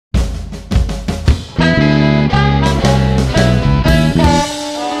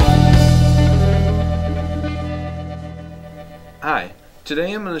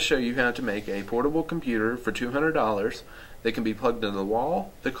Today I'm going to show you how to make a portable computer for $200 that can be plugged into the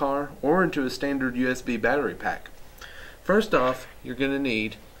wall, the car, or into a standard USB battery pack. First off, you're going to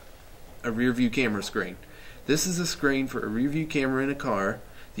need a rear view camera screen. This is a screen for a rear view camera in a car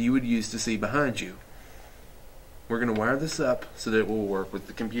that you would use to see behind you. We're going to wire this up so that it will work with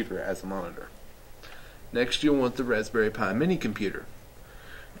the computer as a monitor. Next, you'll want the Raspberry Pi mini computer.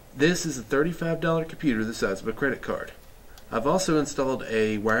 This is a $35 computer the size of a credit card. I've also installed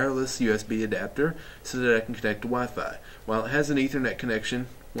a wireless USB adapter so that I can connect to Wi-Fi. While it has an Ethernet connection,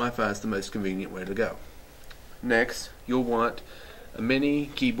 Wi-Fi is the most convenient way to go. Next, you'll want a mini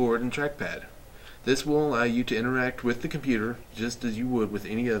keyboard and trackpad. This will allow you to interact with the computer just as you would with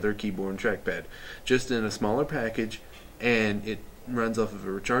any other keyboard and trackpad, just in a smaller package, and it runs off of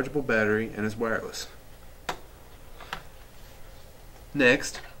a rechargeable battery and is wireless.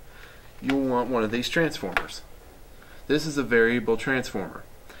 Next, you'll want one of these transformers. This is a variable transformer.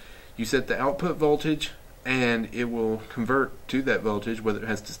 You set the output voltage and it will convert to that voltage whether it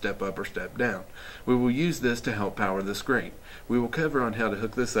has to step up or step down. We will use this to help power the screen. We will cover on how to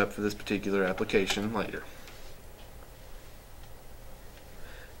hook this up for this particular application later.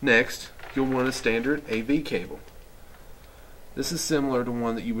 Next, you'll want a standard AV cable. This is similar to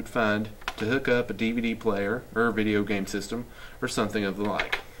one that you would find to hook up a DVD player or a video game system or something of the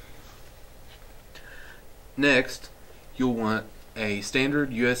like. Next, you'll want a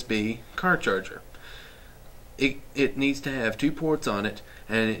standard USB car charger. It needs to have 2 ports on it,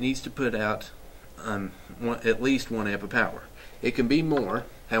 and it needs to put out at least 1 amp of power. It can be more,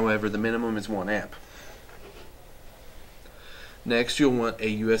 however the minimum is 1 amp. Next, you'll want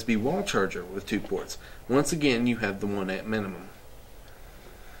a USB wall charger with 2 ports. Once again, you have the 1 amp minimum.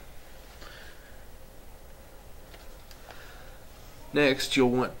 Next, you'll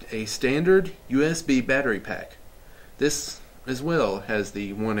want a standard USB battery pack. This as well has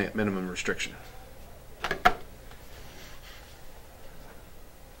the 1 amp minimum restriction.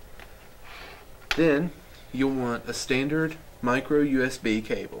 Then you'll want a standard micro USB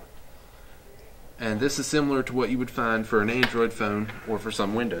cable. And this is similar to what you would find for an Android phone or for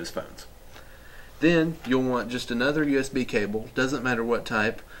some Windows phones. Then you'll want just another USB cable, doesn't matter what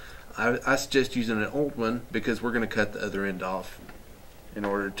type. I suggest using an old one because we're going to cut the other end off in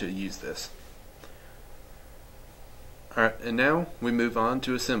order to use this. Alright, and now we move on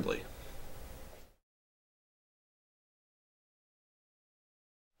to assembly.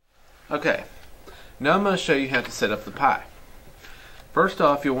 Okay, now I'm going to show you how to set up the Pi. First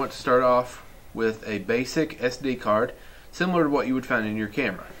off, you'll want to start off with a basic SD card similar to what you would find in your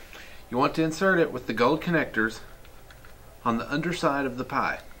camera. You want to insert it with the gold connectors on the underside of the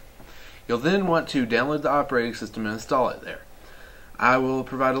Pi. You'll then want to download the operating system and install it there. I will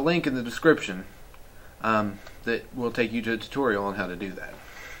provide a link in the description that will take you to a tutorial on how to do that.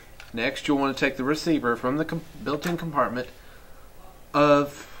 Next, you'll want to take the receiver from the built-in compartment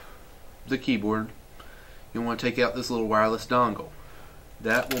of the keyboard. You'll want to take out this little wireless dongle.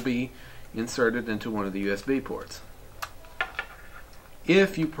 That will be inserted into one of the USB ports.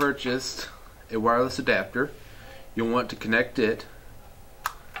 If you purchased a wireless adapter, you'll want to connect it,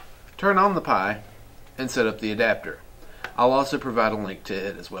 turn on the Pi, and set up the adapter. I'll also provide a link to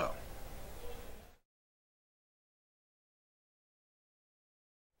it as well.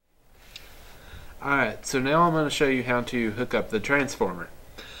 Alright, so now I'm going to show you how to hook up the transformer.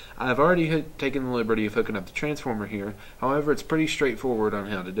 I've already taken the liberty of hooking up the transformer here, however it's pretty straightforward on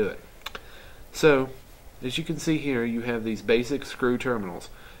how to do it. So, as you can see here, you have these basic screw terminals.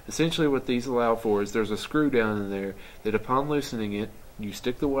 Essentially what these allow for is there's a screw down in there that upon loosening it, you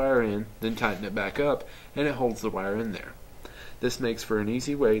stick the wire in, then tighten it back up, and it holds the wire in there. This makes for an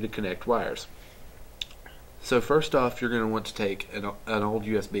easy way to connect wires. So first off, you're going to want to take an old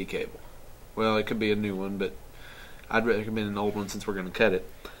USB cable. Well, it could be a new one, but I'd recommend an old one since we're going to cut it.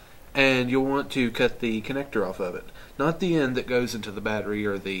 And you'll want to cut the connector off of it. Not the end that goes into the battery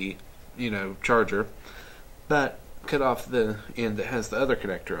or the, charger, but cut off the end that has the other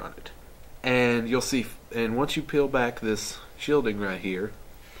connector on it. And you'll see, and once you peel back this shielding right here,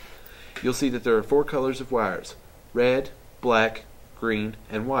 you'll see that there are 4 colors of wires: red, black, green,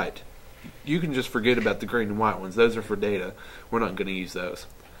 and white. You can just forget about the green and white ones. Those are for data. We're not going to use those.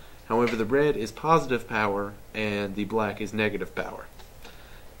 However, the red is positive power and the black is negative power.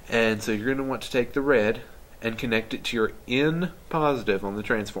 And so you're going to want to take the red and connect it to your N positive on the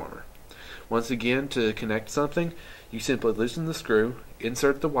transformer. Once again, to connect something, you simply loosen the screw,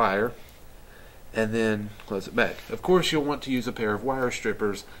 insert the wire, and then close it back. Of course, you'll want to use a pair of wire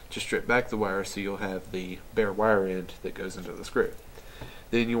strippers to strip back the wire so you'll have the bare wire end that goes into the screw.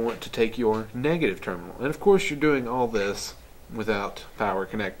 Then you'll want to take your negative terminal. And of course, you're doing all this without power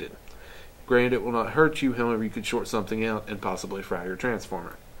connected. Granted, it will not hurt you, however you could short something out and possibly fry your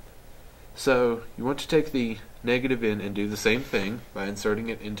transformer. So you want to take the negative in and do the same thing by inserting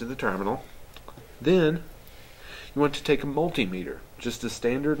it into the terminal. Then you want to take a multimeter, just a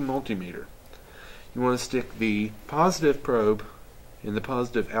standard multimeter. You want to stick the positive probe in the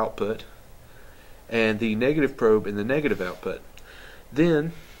positive output and the negative probe in the negative output.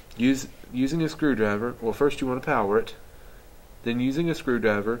 Then, using a screwdriver, well, first you want to power it, then using a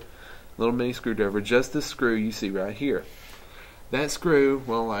screwdriver, little mini screwdriver, just the screw you see right here. That screw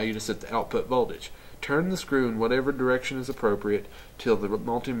will allow you to set the output voltage. Turn the screw in whatever direction is appropriate till the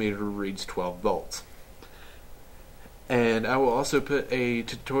multimeter reads 12 volts. And I will also put a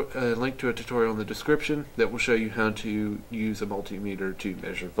link to a tutorial in the description that will show you how to use a multimeter to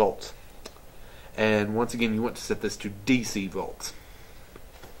measure volts. And once again, you want to set this to DC volts.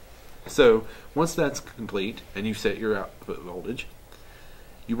 So once that's complete and you've set your output voltage,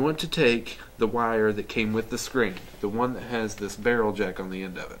 you want to take the wire that came with the screen, the one that has this barrel jack on the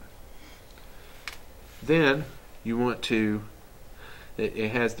end of it. Then you want to,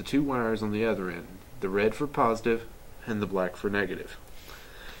 it has the two wires on the other end, the red for positive and the black for negative.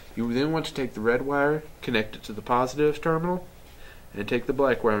 You then want to take the red wire, connect it to the positive terminal, and take the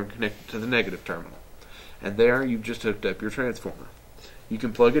black wire and connect it to the negative terminal. And there you've just hooked up your transformer. You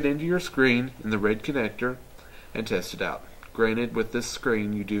can plug it into your screen in the red connector and test it out. Granted, with this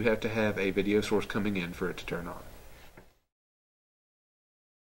screen you do have to have a video source coming in for it to turn on.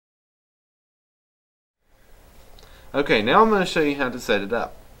 Okay, now I'm going to show you how to set it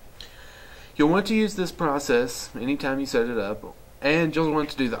up. You'll want to use this process anytime you set it up, and you'll want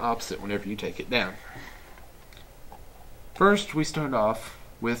to do the opposite whenever you take it down. First, we start off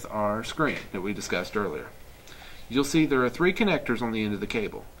with our screen that we discussed earlier. You'll see there are three connectors on the end of the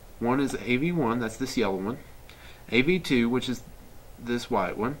cable. One is AV1, that's this yellow one, AV2, which is this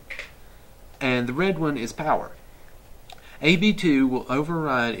white one, and the red one is power. AV2 will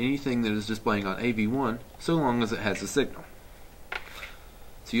override anything that is displaying on AV1 so long as it has a signal.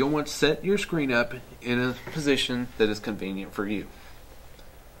 So you'll want to set your screen up in a position that is convenient for you.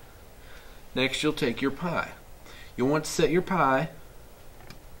 Next, you'll take your Pi. You'll want to set your Pi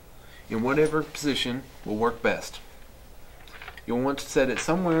in whatever position will work best. You'll want to set it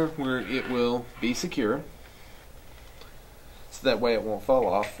somewhere where it will be secure, so that way it won't fall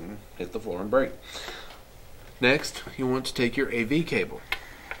off and hit the floor and break. Next, you'll want to take your AV cable.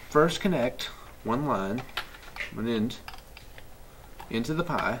 First, connect one line, one end, into the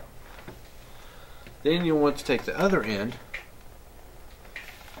Pi. Then you'll want to take the other end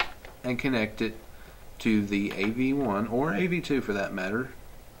and connect it to the AV1 or AV2 for that matter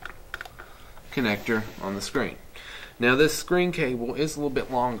connector on the screen. Now this screen cable is a little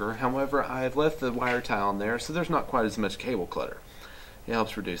bit longer, however I have left the wire tie on there so there's not quite as much cable clutter. It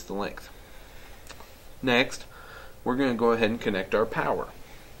helps reduce the length. Next, we're going to go ahead and connect our power.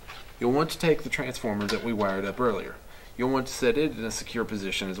 You'll want to take the transformer that we wired up earlier. You'll want to set it in a secure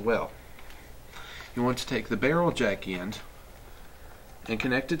position as well. You want to take the barrel jack end and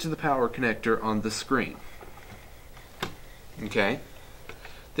connect it to the power connector on the screen. Okay.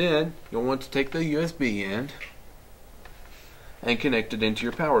 Then you'll want to take the USB end and connect it into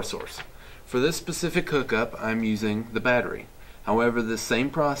your power source. For this specific hookup, I'm using the battery. However, this same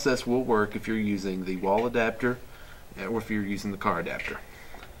process will work if you're using the wall adapter or if you're using the car adapter.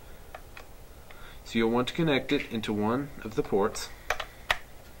 So you'll want to connect it into one of the ports.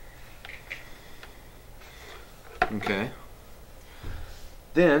 Okay.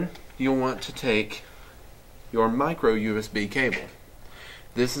 Then you'll want to take your micro USB cable.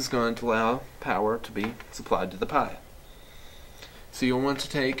 This is going to allow power to be supplied to the Pi. So you'll want to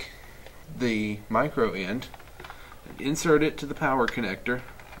take the micro end and insert it to the power connector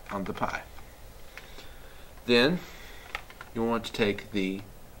on the Pi. Then you'll want to take the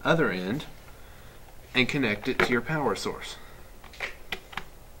other end and connect it to your power source.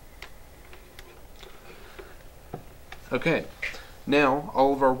 Okay, now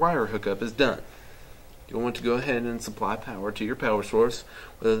all of our wire hookup is done. You'll want to go ahead and supply power to your power source,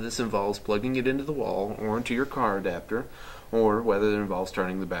 whether this involves plugging it into the wall or into your car adapter, or whether it involves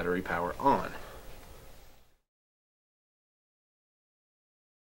turning the battery power on.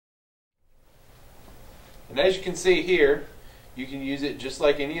 And as you can see here, you can use it just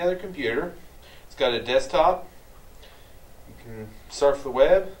like any other computer. It's got a desktop, you can surf the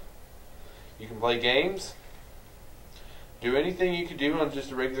web, you can play games, do anything you could do on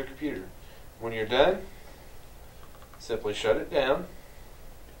just a regular computer. When you're done, simply shut it down,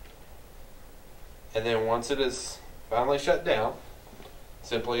 and then once it is finally shut down,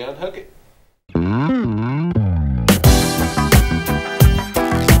 simply unhook it.